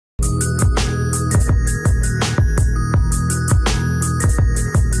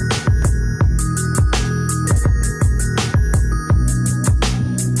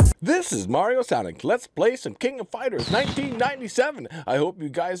MARIOSONIC. Let's play some King of Fighters 1997. I hope you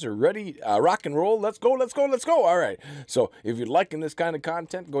guys are ready. Rock and roll. Let's go, let's go, let's go. All right. So if you're liking this kind of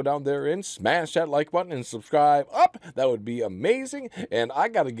content, go down there and smash that like button and subscribe up. That would be amazing. And I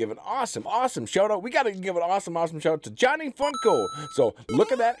got to give an awesome shout out. We got to give an awesome shout out to Johnny Funko. So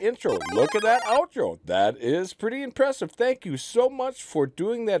look at that intro. Look at that outro. That is pretty impressive. Thank you so much for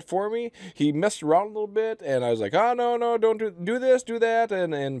doing that for me. He messed around a little bit and I was like, oh, no, don't do this, do that.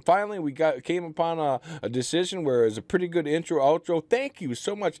 And finally we came upon a decision where it's a pretty good intro, outro. Thank you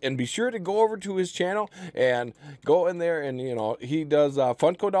so much. And be sure to go over to his channel and go in there and, you know, he does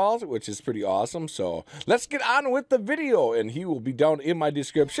Funko dolls, which is pretty awesome. So let's get on with the video and he will be down in my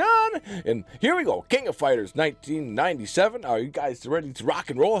description. And here we go. King of Fighters 1997. Are you guys ready to rock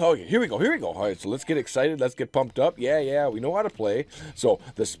and roll? Okay, here we go. All right, so let's get excited. Let's get pumped up. Yeah, we know how to play. So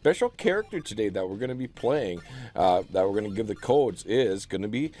the special character today that we're going to be playing, that we're going to give the codes is going to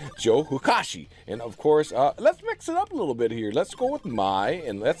be Joe Higashi. And of course, let's mix it up a little bit here. Let's go with Mai,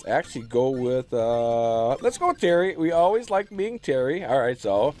 and let's actually go with, let's go with Terry. We always like being Terry. All right,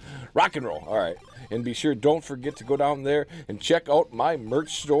 so rock and roll. All right. And be sure, don't forget to go down there and check out my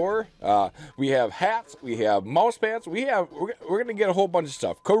merch store. We have hats, we have mouse pads, we're gonna get a whole bunch of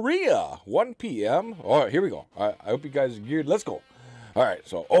stuff. Korea, 1 p.m. All right, here we go. All right, I hope you guys are geared. Let's go. All right,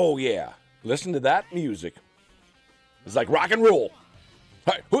 so, oh yeah, listen to that music. It's like rock and roll.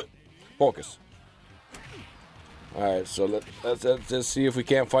 All right, focus. All right, so let's just see if we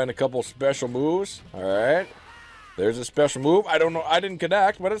can't find a couple special moves. All right, there's a special move. I don't know, I didn't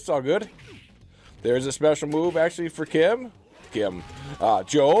connect, but it's all good. There's a special move actually for Kim.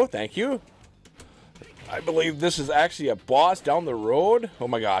 Joe, thank you. I believe this is actually a boss down the road. Oh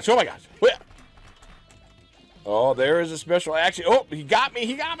my gosh. Oh, there is a special action. Oh, he got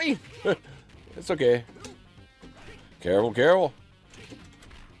me. It's okay. Careful.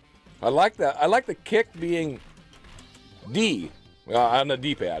 I like that. I like the kick being D on the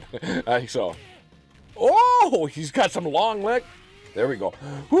D-pad. So, oh, he's got some long leg. There we go.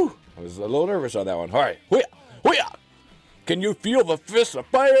 Whew. I was a little nervous on that one. All right. Hoo-yah. Can you feel the fist of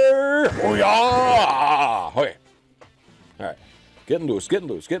fire? Oh, okay. All right. Getting loose.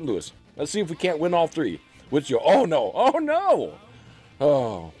 Let's see if we can't win all three. With you. Oh, no. Oh,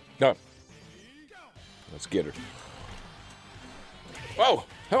 no. Let's get her. Whoa.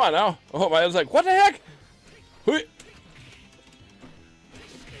 Come on now. Oh, I was like, what the heck? Hoo-yah.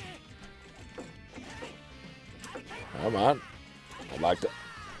 Come on. I like that.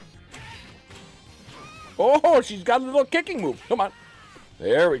 Oh, she's got a little kicking move. Come on.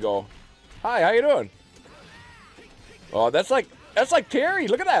 There we go. Hi, how you doing? Oh, that's like Terry.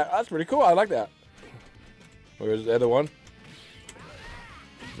 Look at that. That's pretty cool. I like that. Where's the other one?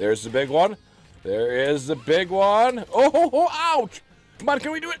 There's the big one. There is the big one. Oh, ouch. Come on,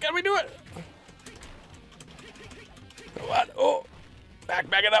 can we do it? Come on. Oh. Back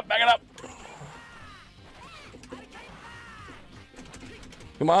it up.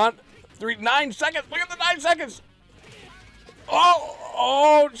 Come on. 9 seconds. Look at the 9 seconds.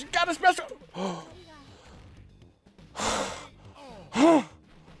 Oh, she got a special. Oh,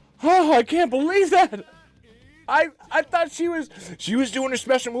 I can't believe that. I thought she was doing her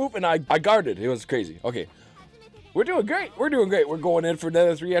special move and I guarded. It was crazy. Okay. We're doing great. We're going in for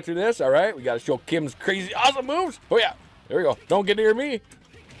another 3 after this. All right. We got to show Kim's crazy awesome moves. Oh yeah. There we go. Don't get near me.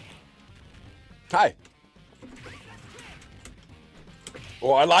 Hi.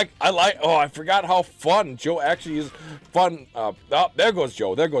 Oh, I forgot how fun Joe actually is. Fun. Oh, there goes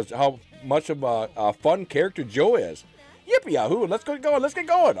Joe. There goes how much of a fun character Joe is. Yippee yahoo! Let's get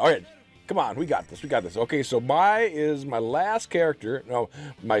going. All right, come on, we got this. Okay, so Mai is my last character. No,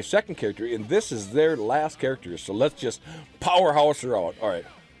 my second character, and this is their last character. So let's just powerhouse her out. All right.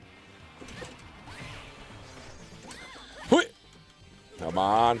 Come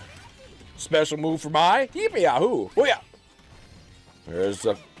on. Special move for Mai. Yippee yahoo! Oh yeah. There's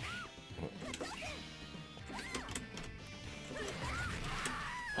a...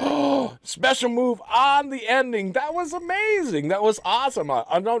 Oh, special move on the ending. That was amazing. That was awesome.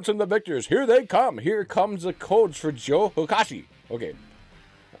 Announcing the victors. Here they come. Here comes the codes for Joe Higashi. Okay.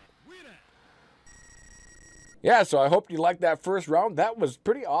 Yeah, so I hope you liked that first round. That was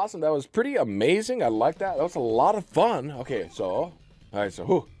pretty awesome. That was pretty amazing. I like that. That was a lot of fun. Okay, so... All right,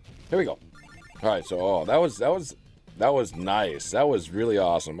 so... Here we go. All right, so... that was nice. That was really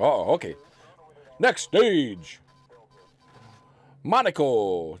awesome. Oh, okay. Next stage.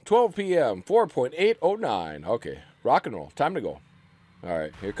 Monaco, 12 p.m., 4.809. Okay, rock and roll. Time to go. All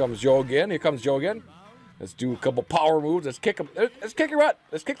right, here comes Joe again. Let's do a couple power moves. Let's kick him. Let's kick your butt.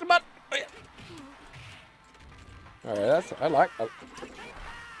 Let's kick the butt. Oh, yeah. All right, I like.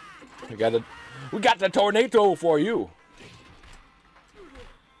 We got the tornado for you.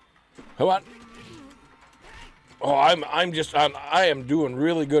 Come on. Oh, I am doing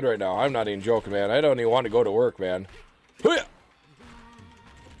really good right now. I'm not even joking, man. I don't even want to go to work, man.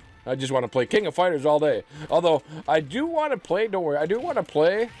 I just want to play King of Fighters all day. Although, I do want to play, don't worry, I do want to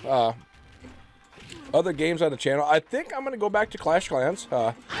play other games on the channel. I think I'm going to go back to Clash Clans.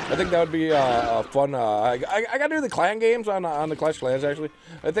 I think that would be fun. I got to do the clan games on the Clash Clans, actually.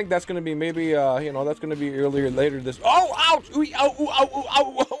 I think that's going to be maybe, you know, that's going to be earlier, later this. Oh, ouch! Ooh, ow, ooh, ow, ooh,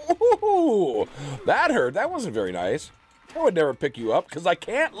 ow, ooh. That hurt. That wasn't very nice. I would never pick you up because I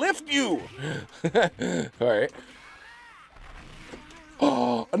can't lift you. All right.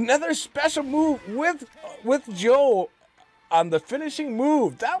 Oh, another special move with Joe on the finishing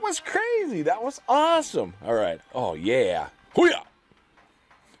move. That was crazy. That was awesome. All right. Oh, yeah. Hoo-yah!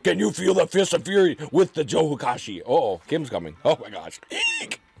 Can you feel the fist of fury with the Joe Higashi? Oh, Kim's coming. Oh, my gosh.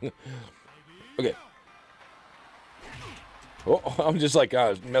 Eek! Okay. Oh, I'm just like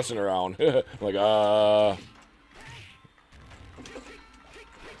messing around. I'm like,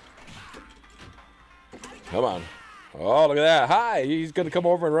 Come on. Oh, look at that. Hi. He's going to come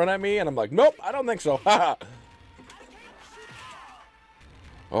over and run at me. And I'm like, nope, I don't think so.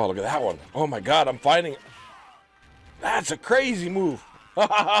 Oh, look at that one. Oh, my God. I'm fighting. That's a crazy move.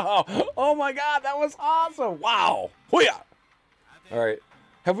 Oh, my God. That was awesome. Wow. Hoo-yah. All right.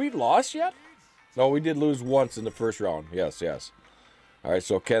 Have we lost yet? No, we did lose once in the first round. Yes, yes. All right,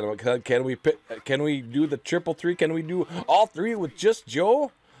 so can we do the triple three? Can we do all three with just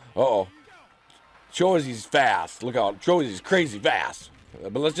Joe? Uh-oh. Choisy's fast. Look out. Choisy's crazy fast.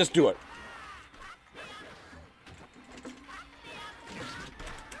 But let's just do it.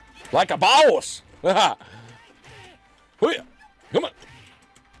 Like a boss. Come on.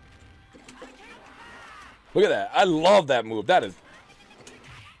 Look at that. I love that move. That is.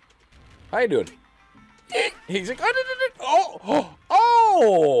 How you doing? He's like, oh,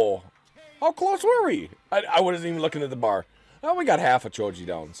 how close were we? I wasn't even looking at the bar. Oh, we got half a Choji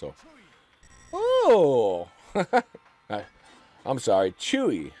down, so. Oh, I'm sorry,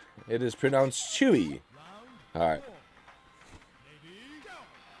 Chewy. It is pronounced Chewy. All right.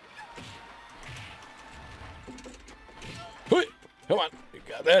 Come on, you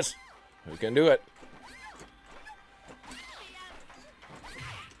got this. We can do it.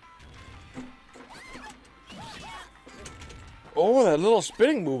 Oh, that little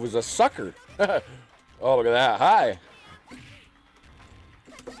spinning move is a sucker. Oh, look at that. Hi.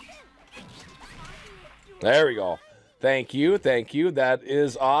 There we go. Thank you. Thank you. That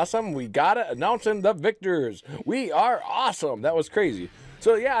is awesome. We got it. Announcing the victors. We are awesome. That was crazy.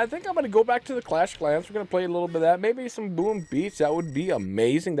 So, yeah, I think I'm going to go back to the Clash Clans. We're going to play a little bit of that. Maybe some Boom Beats. That would be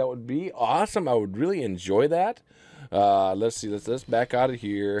amazing. That would be awesome. I would really enjoy that. Let's see. Let's back out of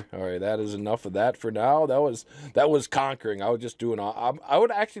here. All right, that is enough of that for now. That was conquering. I was just doing. I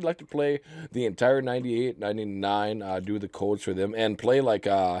would actually like to play the entire 98, 99. Do the codes for them and play like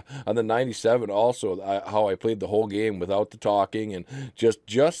on the 97 also. How I played the whole game without the talking and just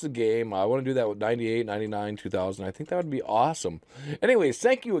the game. I want to do that with 98, 99, 2000. I think that would be awesome. Anyways,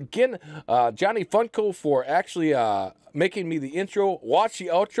 thank you again, Johnny Funko, for actually making me the intro. Watch the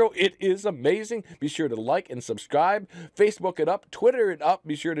outro. It is amazing. Be sure to like and subscribe. Facebook it up. Twitter it up.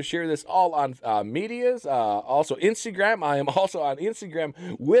 Be sure to share this all on medias. Also Instagram. I am also on Instagram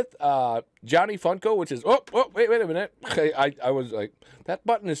with Johnny Funko, which is wait a minute. I was like, that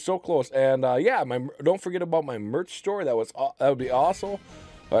button is so close. And yeah, don't forget about my merch store. That would be awesome.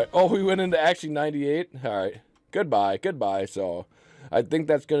 All right. Oh, we went into actually 98. All right. Goodbye. So I think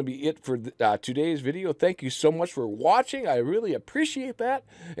that's going to be it for today's video. Thank you so much for watching. I really appreciate that.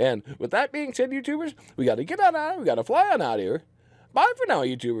 And with that being said, YouTubers, we got to get on out. We got to fly on out of here. Bye for now,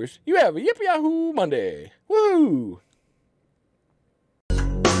 YouTubers. You have a Yip Yahoo Monday. Woo!